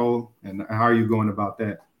future role? And how are you going about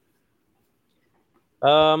that?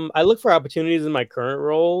 I look for opportunities in my current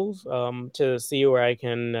roles to see where I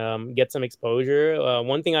can get some exposure.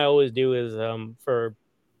 One thing I always do is for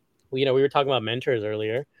we were talking about mentors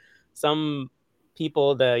earlier. Some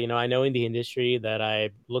people that I know in the industry that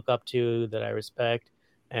I look up to, that I respect,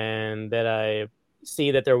 and that I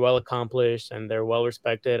see that they're well accomplished and they're well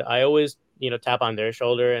respected. I always tap on their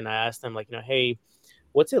shoulder and I ask them like, hey,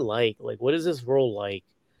 what's it like? Like, what is this role like?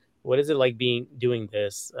 What is it like being doing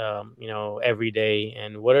this, every day?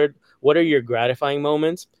 And what are your gratifying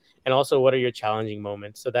moments, and also what are your challenging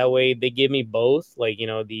moments? So that way, they give me both, like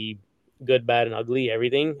the good, bad, and ugly,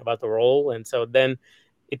 everything about the role, and so then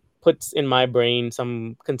it puts in my brain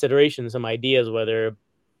some considerations, some ideas, whether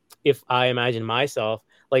if I imagine myself,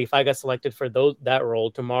 like if I got selected for that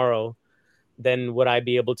role tomorrow, then would I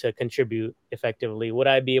be able to contribute effectively? Would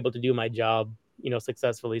I be able to do my job,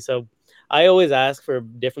 successfully? So I always ask for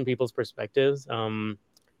different people's perspectives.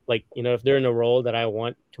 Like, if they're in a role that I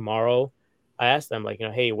want tomorrow, I ask them like,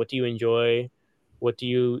 hey, what do you enjoy? What do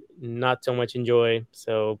you not so much enjoy?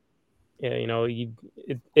 So, yeah,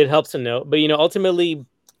 it helps to know, but ultimately,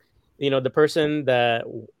 the person that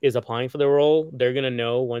is applying for the role, they're going to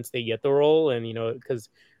know once they get the role. And because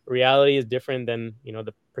reality is different than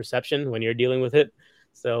the perception when you're dealing with it.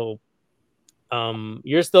 So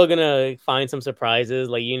you're still going to find some surprises,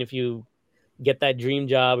 like even if you get that dream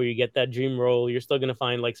job or you get that dream role, you're still going to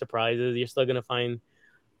find like surprises. You're still going to find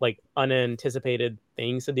like unanticipated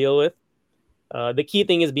things to deal with. The key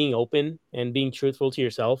thing is being open and being truthful to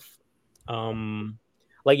yourself. Um,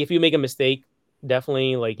 like if you make a mistake,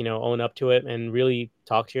 definitely like own up to it and really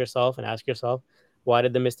talk to yourself and ask yourself, why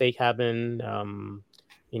did the mistake happen?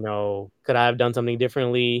 Could I have done something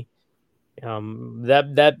differently?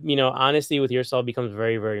 That honesty with yourself becomes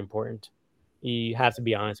very, very important. You have to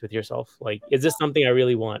be honest with yourself. Like, is this something I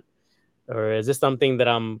really want, or is this something that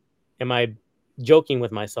am I joking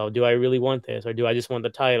with myself? Do I really want this, or do I just want the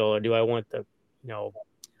title, or do I want the you know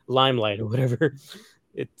limelight or whatever?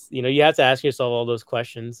 It's you have to ask yourself all those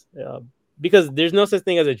questions, because there's no such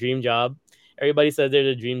thing as a dream job. Everybody says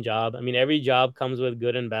there's a dream job. I mean, every job comes with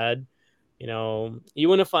good and bad. You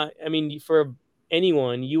want to find. I mean, for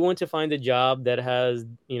anyone, you want to find a job that has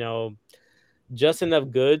just enough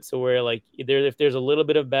good, so where like if there's a little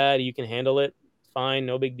bit of bad, you can handle it. Fine,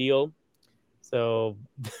 no big deal. So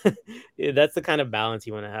that's the kind of balance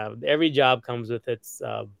you want to have. Every job comes with its,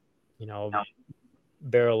 you know,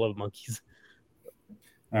 barrel of monkeys.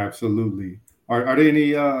 Absolutely. Are there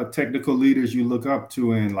any technical leaders you look up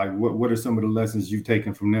to, and like what are some of the lessons you've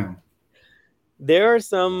taken from them? There are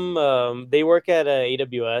some. They work at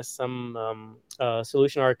AWS. Some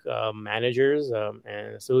solution arc managers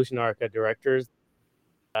and solution arc directors.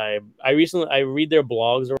 I read their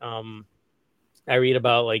blogs. I read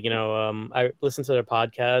about like I listen to their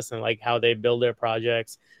podcasts and like how they build their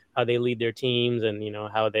projects, how they lead their teams, and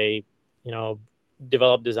how they you know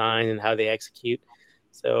develop design and how they execute.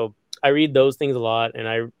 So I read those things a lot, and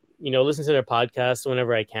I listen to their podcasts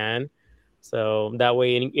whenever I can. So that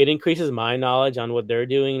way it increases my knowledge on what they're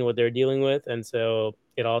doing and what they're dealing with, and so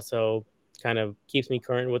it also kind of keeps me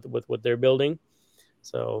current with what they're building.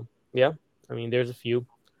 So yeah, I mean, there's a few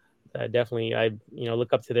that definitely I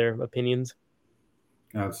look up to their opinions.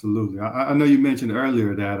 Absolutely. I know you mentioned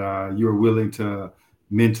earlier that you're willing to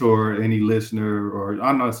mentor any listener, or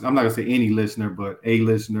I'm not gonna say any listener, but a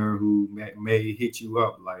listener who may hit you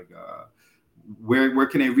up. Like, where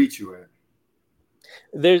can they reach you at?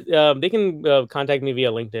 There's they can contact me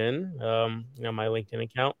via LinkedIn. My LinkedIn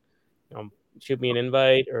account. Shoot me an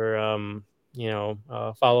invite, or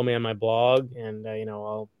follow me on my blog, and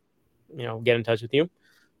I'll get in touch with you.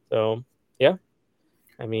 So yeah,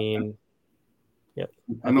 I mean, yep,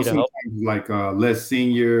 I know happy to help. sometimes like less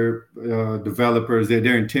senior developers,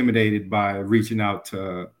 they're intimidated by reaching out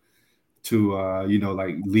to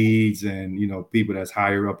like leads and people that's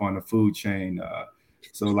higher up on the food chain.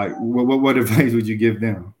 So like, what advice would you give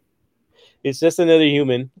them? It's just another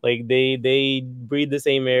human. Like they breathe the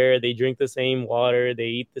same air, they drink the same water, they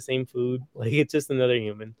eat the same food. Like it's just another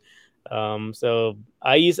human. So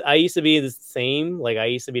I used to be the same. Like I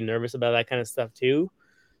used to be nervous about that kind of stuff too.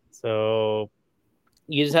 So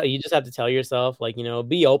you just have to tell yourself, like,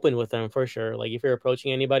 be open with them for sure. Like if you're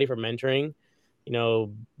approaching anybody for mentoring,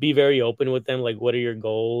 be very open with them. Like, what are your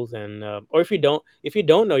goals? And or if you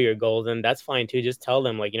don't know your goals, then that's fine too. Just tell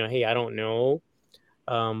them like, hey, I don't know,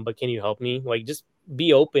 but can you help me? Like, just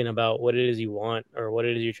be open about what it is you want or what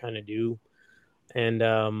it is you're trying to do. And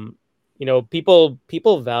people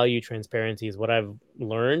value transparency is what I've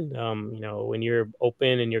learned. When you're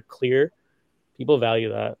open and you're clear, people value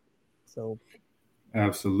that. So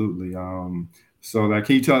Absolutely. So, like,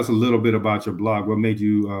 can you tell us a little bit about your blog? What made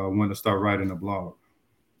you want to start writing a blog?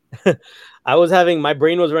 I was having my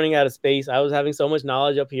brain was running out of space. I was having so much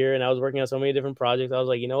knowledge up here, and I was working on so many different projects. I was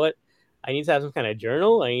like, you know what? I need to have some kind of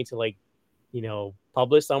journal. I need to like,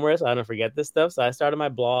 publish somewhere so I don't forget this stuff. So I started my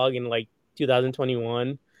blog in like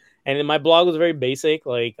 2021, and then my blog was very basic.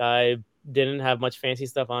 Like I didn't have much fancy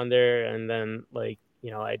stuff on there, and then like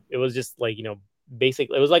I it was just like basic.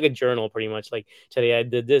 It was like a journal pretty much. Like today I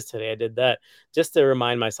did this, today I did that, just to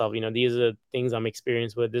remind myself, these are the things I'm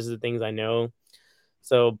experienced with. This is the things I know.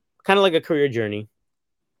 So kind of like a career journey.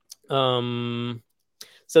 Um,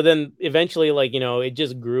 so then eventually, like, it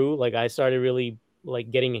just grew. Like I started really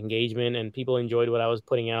like getting engagement, and people enjoyed what I was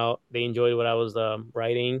putting out. They enjoyed what I was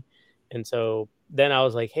writing. And so then I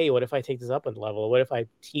was like, hey, what if I take this up a level? What if I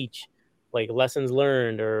teach like lessons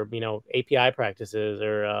learned, or, API practices,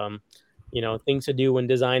 or, things to do when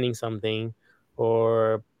designing something,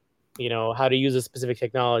 or, how to use a specific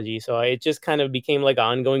technology. So it just kind of became like an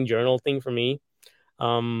ongoing journal thing for me.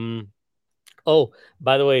 Um, Oh,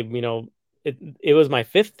 by the way, it was my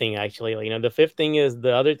fifth thing actually. Like, the fifth thing is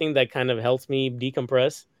the other thing that kind of helps me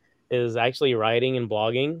decompress is actually writing and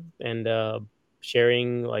blogging, and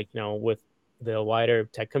sharing, like, with the wider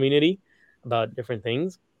tech community about different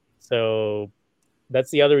things. So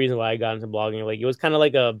that's the other reason why I got into blogging. Like it was kind of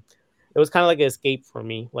like an escape for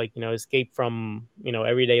me, like, escape from,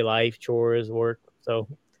 everyday life, chores, work. So,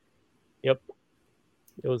 yep,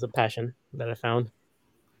 it was a passion that I found.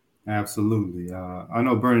 Absolutely. I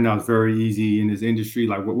know burning out is very easy in this industry.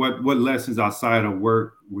 Like, what lessons outside of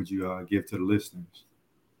work would you give to the listeners?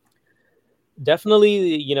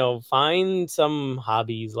 Definitely, find some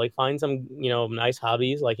hobbies, like find some, nice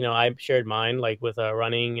hobbies. Like, I shared mine like with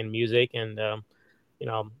running and music, and you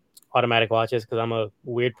know automatic watches, because I'm a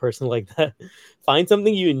weird person like that. Find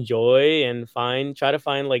something you enjoy, and try to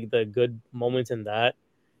find like the good moments in that,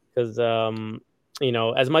 because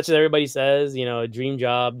as much as everybody says, a dream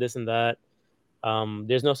job, this and that,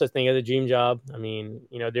 there's no such thing as a dream job. I mean,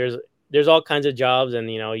 there's all kinds of jobs,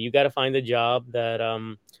 and you got to find the job that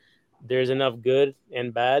there's enough good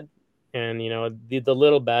and bad, and the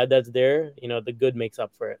little bad that's there, the good makes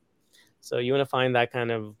up for it. So you want to find that kind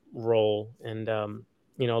of role, and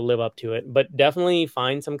live up to it, but definitely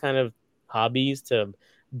find some kind of hobbies to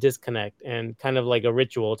disconnect, and kind of like a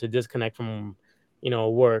ritual to disconnect from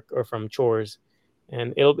work or from chores,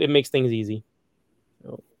 and it makes things easy.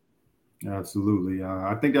 So, Absolutely.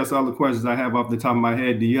 I think that's all the questions I have off the top of my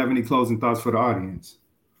head. Do you have any closing thoughts for the audience?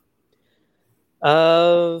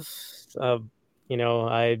 uh, uh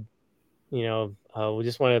I we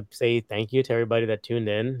just want to say thank you to everybody that tuned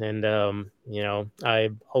in, and I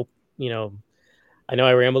hope, you know I know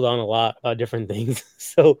I rambled on a lot about different things.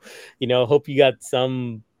 So, hope you got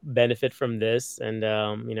some benefit from this, and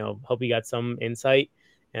hope you got some insight,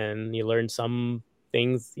 and you learned some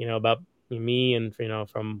things, about me, and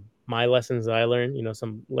from my lessons that I learned,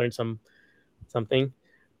 something.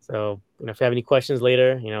 So, if you have any questions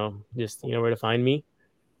later, just where to find me.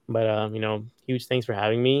 But huge thanks for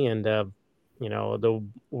having me, and the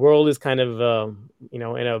world is kind of in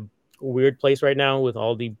a weird place right now with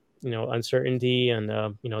all the uncertainty, and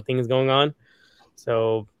things going on.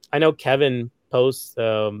 So I know Kevin posts,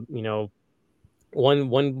 one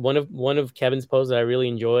of Kevin's posts that I really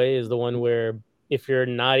enjoy is the one where, if you're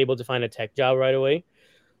not able to find a tech job right away,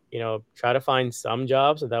 try to find some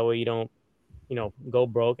jobs, so that way you don't go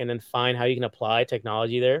broke, and then find how you can apply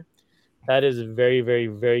technology there. That is very, very,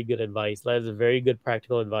 very good advice. That is very good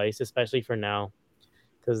practical advice, especially for now,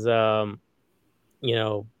 because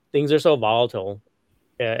things are so volatile,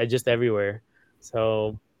 just everywhere.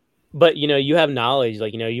 So, but you have knowledge,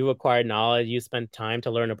 like you've acquired knowledge. You spent time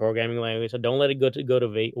to learn a programming language, so don't let it go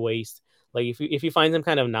to waste. Like if you find some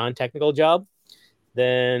kind of non-technical job,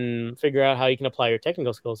 then figure out how you can apply your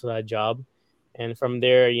technical skills to that job, and from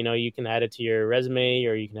there, you can add it to your resume,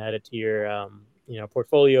 or you can add it to your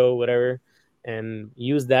portfolio, whatever, and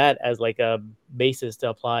use that as like a basis to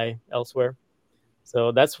apply elsewhere.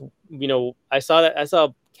 So that's, I saw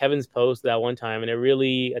Kevin's post that one time, and it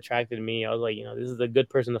really attracted me. I was like, this is a good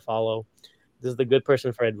person to follow. This is the good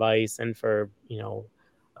person for advice, and for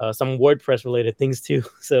some WordPress related things too.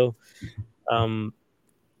 So um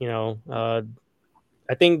you know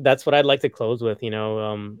I think that's what I'd like to close with.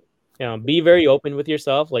 Be very open with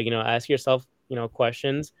yourself. Like, ask yourself,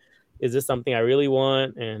 questions. Is this something I really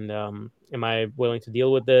want? And am I willing to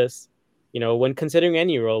deal with this? When considering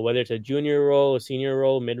any role, whether it's a junior role, a senior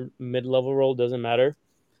role, mid level role, doesn't matter.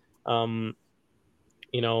 Um,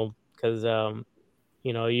 because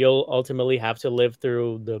you'll ultimately have to live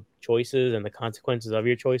through the choices and the consequences of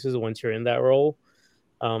your choices once you're in that role.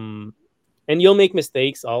 Um, and you'll make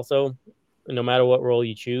mistakes also, no matter what role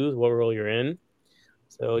you choose, what role you're in.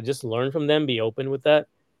 So just learn from them, be open with that.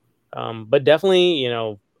 But definitely,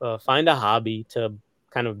 find a hobby to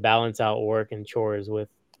kind of balance out work and chores with,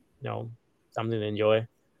 something to enjoy.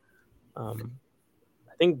 Um,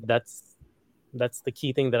 I think that's the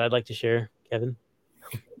key thing that I'd like to share, Kevin.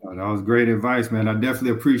 That was great advice, man. I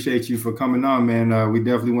definitely appreciate you for coming on, man. We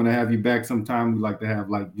definitely want to have you back sometime. We'd like to have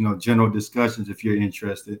like, general discussions if you're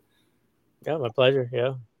interested. Yeah, my pleasure.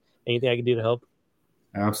 Yeah, anything I can do to help.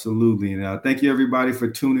 Absolutely. And thank you everybody for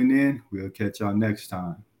tuning in. We'll catch y'all next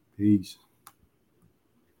time. Peace.